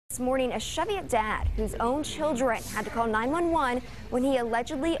This morning, a Cheviot dad whose own children had to call 911 when he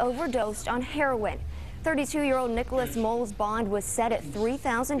allegedly overdosed on heroin. 32-year-old Nicholas Mole's bond was set at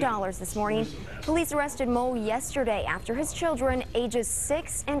 $3,000 this morning. Police arrested Mole yesterday after his children, ages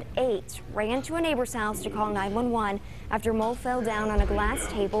 6 and 8, ran to a neighbor's house to call 911 after Mole fell down on a glass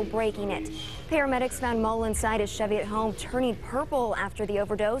table, breaking it. Paramedics found Mole inside his Cheviot home turning purple after the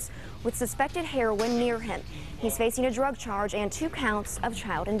overdose with suspected heroin near him. He's facing a drug charge and 2 counts of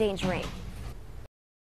child endangering.